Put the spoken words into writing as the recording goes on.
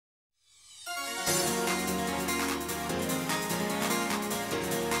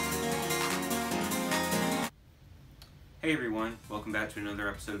Hey everyone, welcome back to another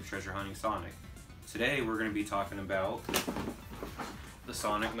episode of Treasure Hunting Sonic. Today we're going to be talking about the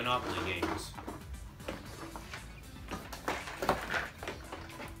Sonic Monopoly games.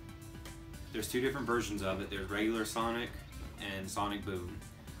 There's two different versions of it. There's regular Sonic and Sonic Boom.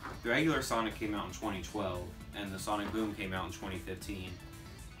 The regular Sonic came out in 2012 and the Sonic Boom came out in 2015.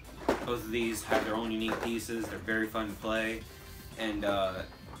 Both of these have their own unique pieces. They're very fun to play, and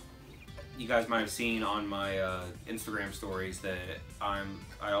you guys might have seen on my Instagram stories that I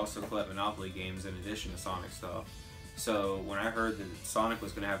also collect Monopoly games in addition to Sonic stuff. So when I heard that Sonic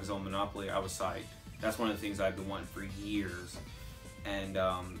was going to have his own Monopoly, I was psyched. That's one of the things I've been wanting for years, and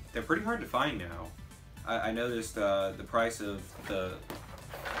they're pretty hard to find now. I noticed the price of the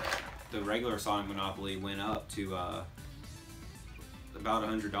regular Sonic Monopoly went up to about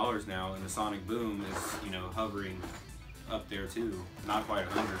 $100 now, and the Sonic Boom is, you know, hovering up there too. Not quite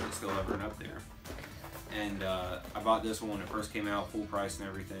 100, but still hovering up there. And I bought this one when it first came out, full price and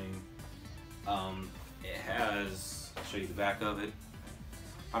everything. It has, I'll show you the back of it.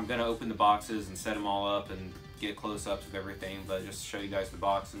 I'm gonna open the boxes and set them all up and get close-ups of everything, but just to show you guys the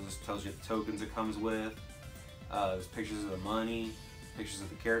boxes, tells you the tokens it comes with. There's pictures of the money, pictures of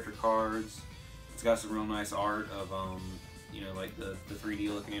the character cards. It's got some real nice art of you know, like the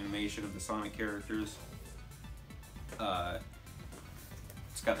 3D looking animation of the Sonic characters.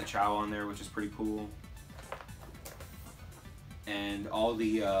 It's got the Chow on there, which is pretty cool. And all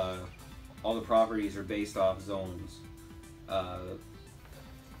the properties are based off zones.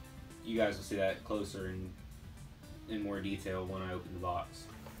 You guys will see that closer in more detail when I open the box.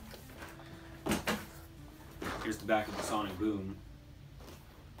 Here's the back of the Sonic Boom.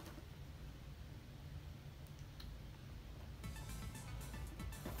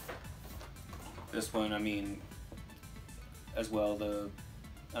 This one, I mean, as well, the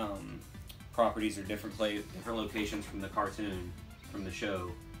properties are different locations from the cartoon, from the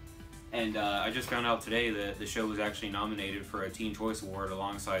show. And I just found out today that the show was actually nominated for a Teen Choice Award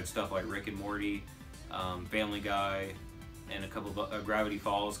alongside stuff like Rick and Morty, Family Guy, and a couple of Gravity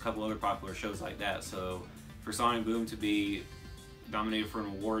Falls, a couple other popular shows like that. So for Sonic Boom to be nominated for an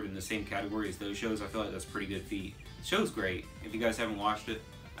award in the same category as those shows, I feel like that's a pretty good feat. The show's great. If you guys haven't watched it,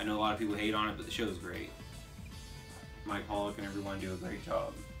 I know a lot of people hate on it, but the show's great. Mike Pollock and everyone do a great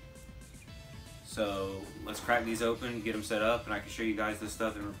job. So let's crack these open, get them set up, and I can show you guys this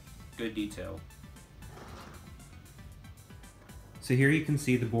stuff in good detail. So here you can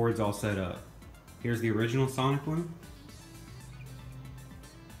see the boards all set up. Here's the original Sonic one,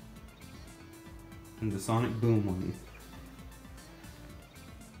 and the Sonic Boom one.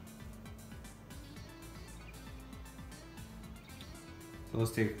 So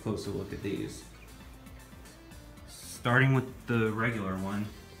let's take a closer look at these. Starting with the regular one,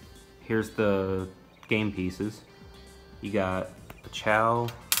 here's the game pieces. You got a Chow,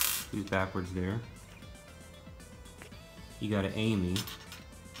 who's backwards there. You got an Amy.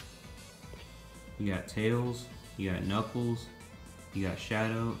 You got Tails, you got Knuckles, you got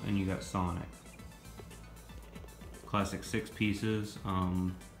Shadow, and you got Sonic. Classic 6 pieces.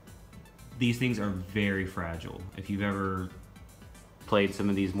 These things are very fragile. If you've ever played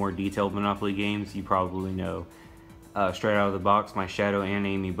some of these more detailed Monopoly games, you probably know. Straight out of the box, my Shadow and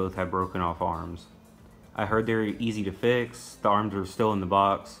Amy both have broken off arms. I heard they're easy to fix. The arms are still in the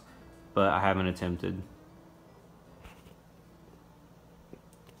box, but I haven't attempted.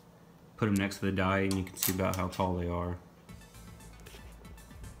 Put them next to the die and you can see about how tall they are.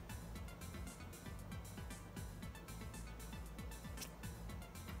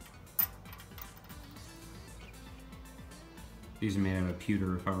 These are made out of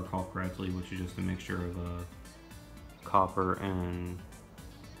pewter, if I recall correctly, which is just a mixture of copper and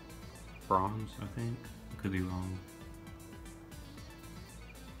bronze, I think. I could be wrong.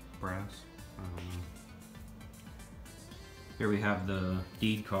 Brass. I don't know. Here we have the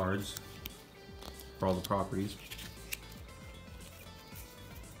deed cards for all the properties.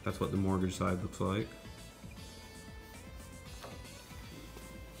 That's what the mortgage side looks like.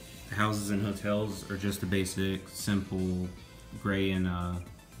 The houses and hotels are just a basic, simple gray and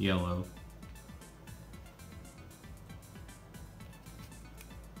yellow.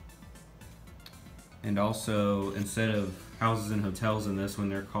 And also, instead of houses and hotels in this one,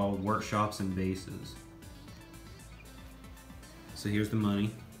 they're called workshops and bases. So here's the money.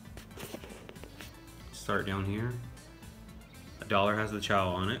 Start down here. $1 has the Chow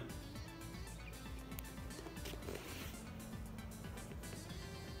on it.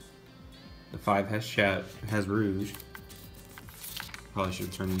 The 5 has Rouge. Probably should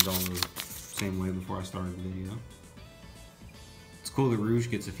have turned these all the same way before I started the video. It's cool that Rouge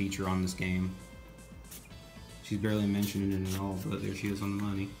gets a feature on this game. She's barely mentioned in it at all, but there she is on the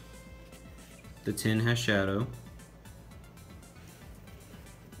money. The 10 has Shadow.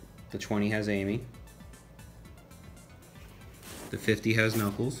 The 20 has Amy. The 50 has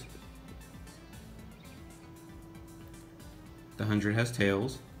Knuckles. The 100 has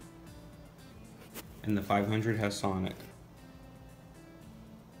Tails. And the 500 has Sonic.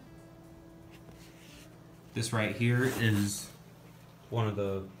 This right here is one of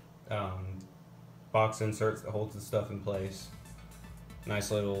the box inserts that holds the stuff in place.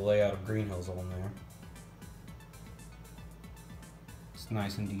 Nice little layout of Green Hills on there. It's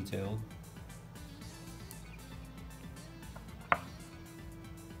nice and detailed.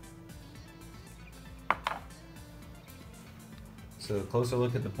 So a closer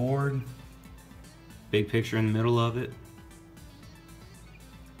look at the board. Big picture in the middle of it.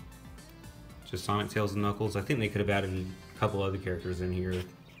 Just Sonic, Tails, and Knuckles. I think they could have added a couple other characters in here.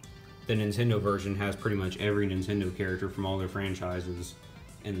 The Nintendo version has pretty much every Nintendo character from all their franchises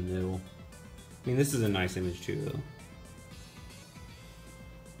in the middle. I mean, this is a nice image too, though.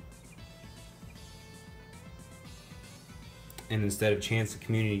 And instead of Chance the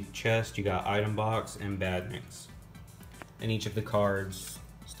Community Chest, you got Item Box and Badniks. And each of the cards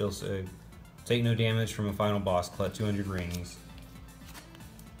still say, take no damage from a final boss, collect 200 rings.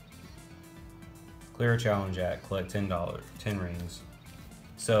 Clear a challenge act, collect $10, 10 rings.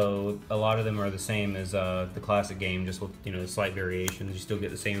 So a lot of them are the same as the classic game, just with slight variations. You still get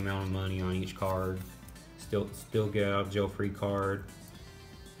the same amount of money on each card. Still get out of jail free card.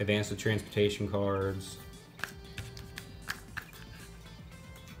 Advance the transportation cards.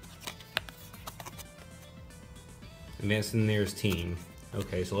 Advance to the nearest team.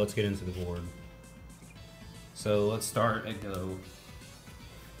 Okay, so let's get into the board. So let's start at go.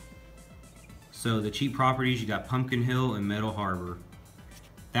 So the cheap properties, you got Pumpkin Hill and Meadow Harbor.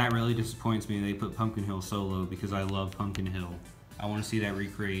 That really disappoints me they put Pumpkin Hill so low because I love Pumpkin Hill. I want to see that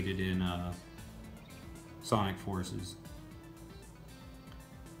recreated in Sonic Forces.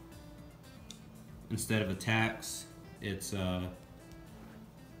 Instead of attacks, it's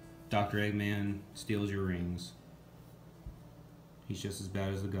Dr. Eggman steals your rings. He's just as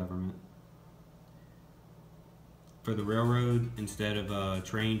bad as the government. For the railroad, instead of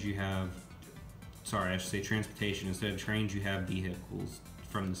trains, you have, sorry, I should say transportation. Instead of trains, you have vehicles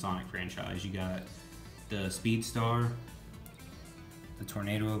from the Sonic franchise. You got the Speed Star, the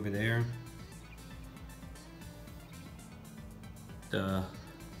Tornado over there, the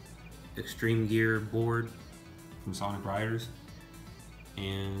Extreme Gear board from Sonic Riders,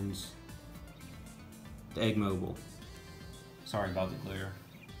 and the Egg Mobile. Sorry about the glare.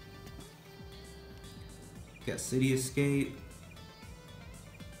 Got City Escape,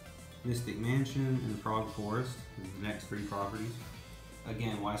 Mystic Mansion, and Frog Forest. These are the next three properties.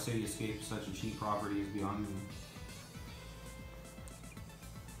 Again, why City Escape is such a cheap property is beyond me.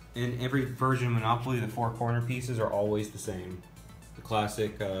 In every version of Monopoly, the four corner pieces are always the same. The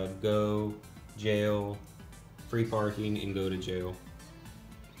classic go, jail, free parking, and go to jail.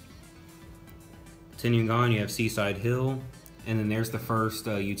 Continuing on, you have Seaside Hill, and then there's the first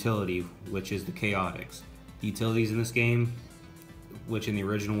utility, which is the Chaotix. The utilities in this game, which in the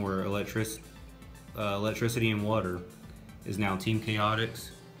original were electricity and water, is now Team Chaotix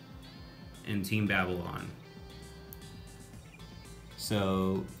and Team Babylon.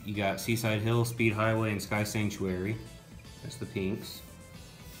 So you got Seaside Hill, Speed Highway, and Sky Sanctuary. That's the pinks.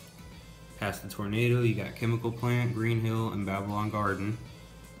 Past the Tornado, you got Chemical Plant, Green Hill, and Babylon Garden.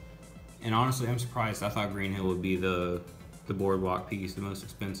 And honestly, I'm surprised. I thought Green Hill would be the boardwalk piece, the most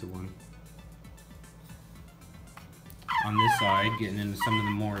expensive one. On this side, getting into some of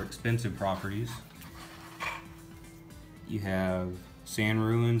the more expensive properties, you have Sand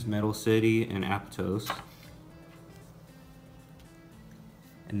Ruins, Metal City, and Aptos.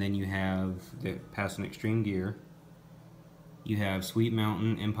 And then you have, past an Extreme Gear, you have Sweet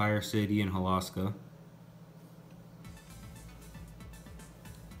Mountain, Empire City, and Halaska.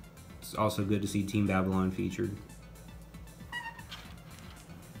 It's also good to see Team Babylon featured.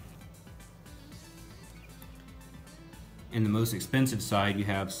 In the most expensive side, you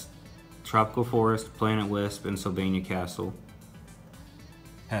have Tropical Forest, Planet Wisp, and Sylvania Castle.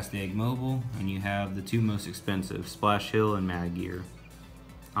 Past the Egg Mobile, and you have the two most expensive, Splash Hill and Mad Gear.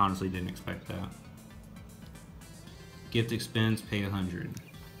 Honestly, didn't expect that. Gift expense, pay 100.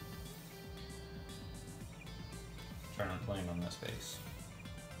 Try not to land on that space.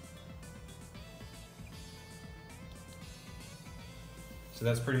 So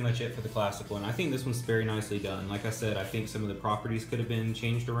that's pretty much it for the classic one. I think this one's very nicely done. Like I said, I think some of the properties could have been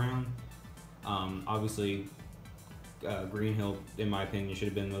changed around. Obviously, Green Hill, in my opinion, should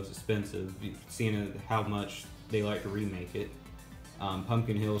have been the most expensive. Seeing how much they like to remake it.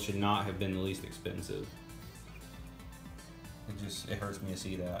 Pumpkin Hill should not have been the least expensive. It hurts me to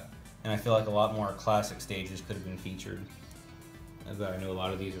see that. And I feel like a lot more classic stages could have been featured. But I know a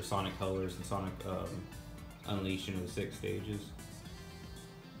lot of these are Sonic Colors and Sonic Unleashed into the 6 stages.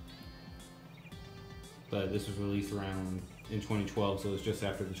 But this was released around in 2012, so it was just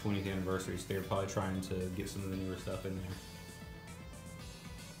after the 20th anniversary, so they were probably trying to get some of the newer stuff in there.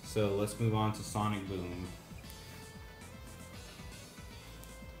 So let's move on to Sonic Boom.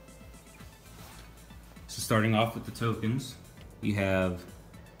 So starting off with the tokens, you have,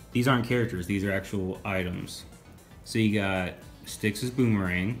 these aren't characters, these are actual items. So you got Styx's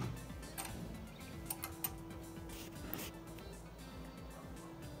boomerang,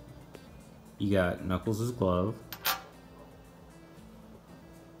 you got Knuckles' glove,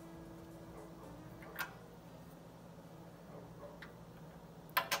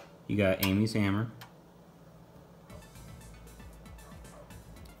 you got Amy's hammer,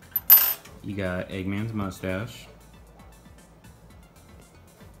 you got Eggman's mustache,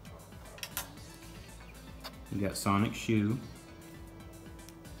 you got Sonic's shoe,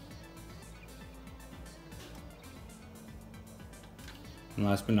 and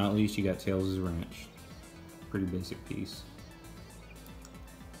last but not least, you got Tails' wrench. Pretty basic piece.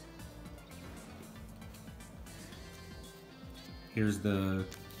 Here's the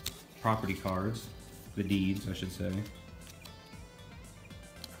property cards, the deeds, I should say.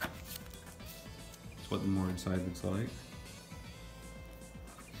 That's what the more inside looks like.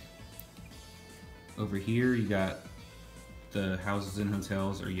 Over here, you got the houses and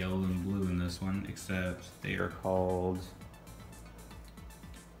hotels are yellow and blue in this one, except they are called,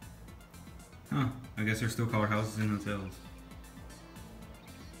 I guess they're still called houses and hotels.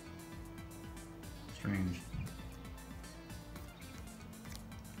 Strange.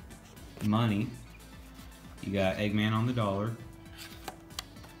 Money. You got Eggman on the $1,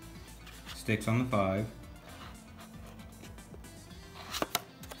 Styx on the 5,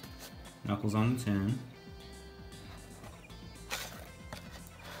 Knuckles on the 10,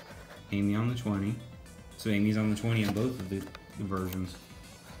 Amy on the 20. So Amy's on the 20 in both of the versions.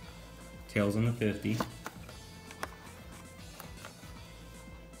 Tails on the 50,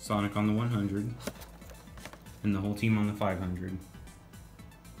 Sonic on the 100, and the whole team on the 500.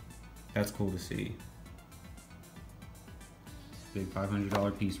 That's cool to see. Big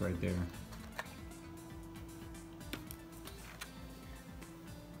 $500 piece right there.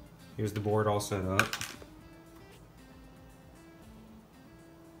 Here's the board all set up.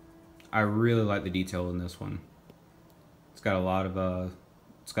 I really like the detail in this one. It's got a lot of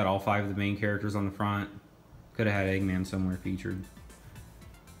it's got all 5 of the main characters on the front. Could have had Eggman somewhere featured.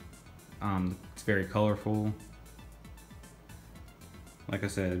 It's very colorful. Like I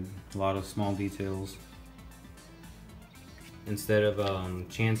said, a lot of small details. Instead of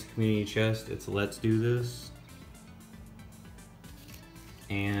Chance Community Chest, it's Let's Do This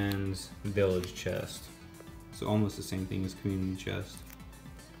and Village Chest. So almost the same thing as Community Chest.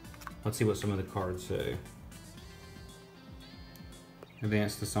 Let's see what some of the cards say.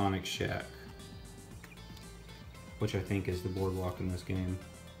 Advance to Sonic Shack, which I think is the boardwalk in this game.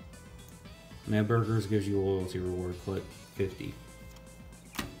 Mad Burgers gives you a loyalty reward, collect 50.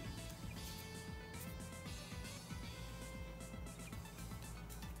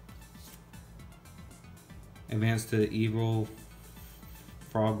 Advance to the Evil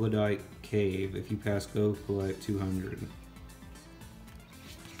Froglodyte Cave. If you pass go, collect 200.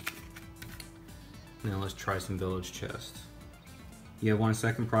 Now let's try some Village Chest. You have won a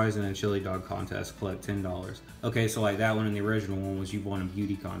second prize in a chili dog contest, collect $10. Okay, so like that one in the original one was you've won a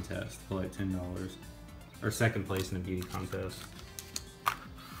beauty contest, collect $10. Or second place in a beauty contest.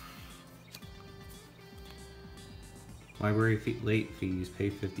 Library late fees,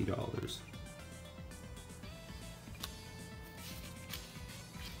 pay $50.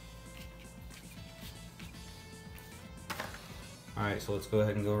 Alright, so let's go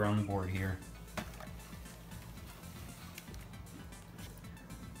ahead and go around the board here.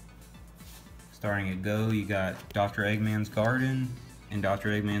 Starting at go, you got Dr. Eggman's garden and Dr.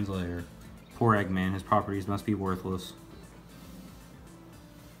 Eggman's lair. Poor Eggman, his properties must be worthless.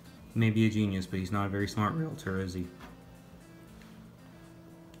 He may be a genius, but he's not a very smart realtor, is he?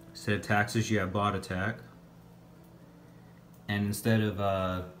 Instead of taxes, you have bot attack. And instead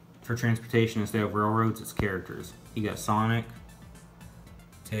of, for transportation, instead of railroads, it's characters. You got Sonic,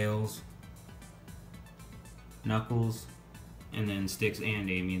 Tails, Knuckles, and then Styx and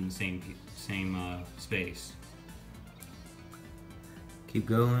Amy in the same space. Keep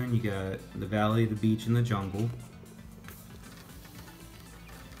going, you got the valley, the beach, and the jungle.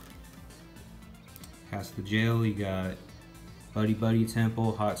 Past the jail, you got Buddy Buddy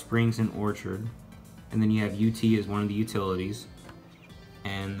Temple, Hot Springs, and Orchard. And then you have UT as one of the utilities.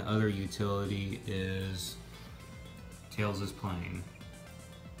 And the other utility is Tails' Plane.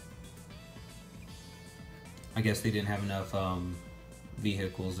 I guess they didn't have enough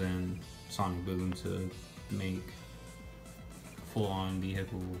vehicles in Sonic Boom to make full-on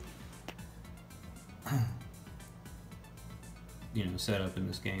vehicle setup in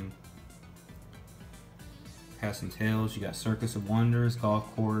this game. Passing Tails, you got Circus of Wonders,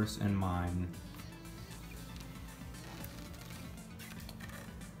 Golf Course, and Mine.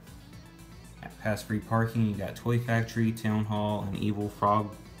 Past free parking, you got Toy Factory, Town Hall, and Evil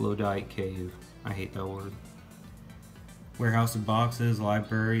Frog Glowdite Cave. I hate that word. Warehouse of Boxes,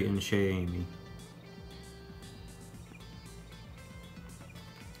 Library, and Chez Amy.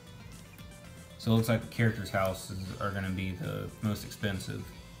 So it looks like the characters' houses are going to be the most expensive.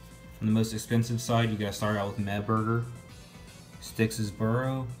 On the most expensive side, you got to start out with Medburger, Styx's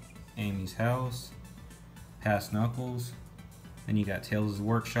Burrow, Amy's House, Past Knuckles. Then you got Tails'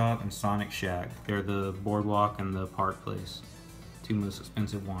 Workshop and Sonic Shack. They're the boardwalk and the park place. Two most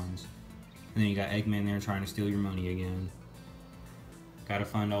expensive ones. And then you got Eggman there trying to steal your money again. Gotta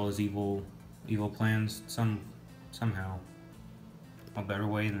find all his evil plans somehow. A better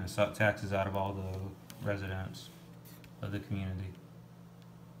way than to suck taxes out of all the residents of the community.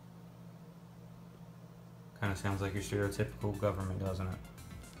 Kinda sounds like your stereotypical government, doesn't it?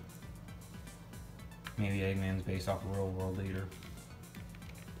 Maybe Eggman's based off a real world leader.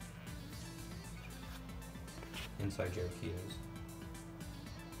 Inside joke he is.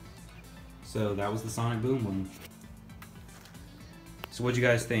 So that was the Sonic Boom one. So what'd you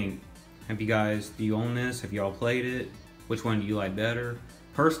guys think? Do you own this? Have y'all played it? Which one do you like better?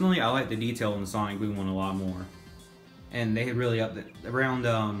 Personally, I like the detail in the Sonic Boom one a lot more. And they had really upped it. Around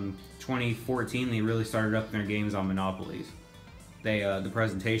 2014, they really started upping their games on monopolies. The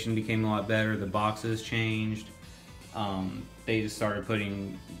presentation became a lot better, the boxes changed. They just started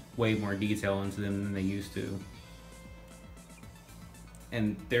putting way more detail into them than they used to.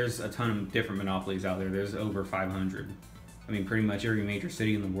 And there's a ton of different monopolies out there. There's over 500. I mean, pretty much every major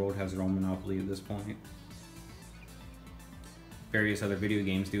city in the world has their own monopoly at this point. Various other video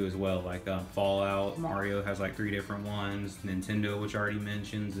games do as well, like Fallout, Mario has like 3 different ones, Nintendo, which I already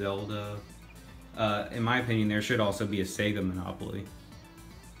mentioned, Zelda. In my opinion, there should also be a Sega monopoly.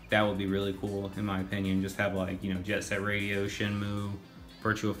 That would be really cool, in my opinion. Just have like, Jet Set Radio, Shenmue,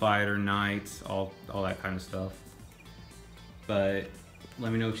 Virtua Fighter, Knights, all that kind of stuff. But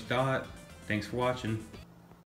let me know what you thought. Thanks for watching.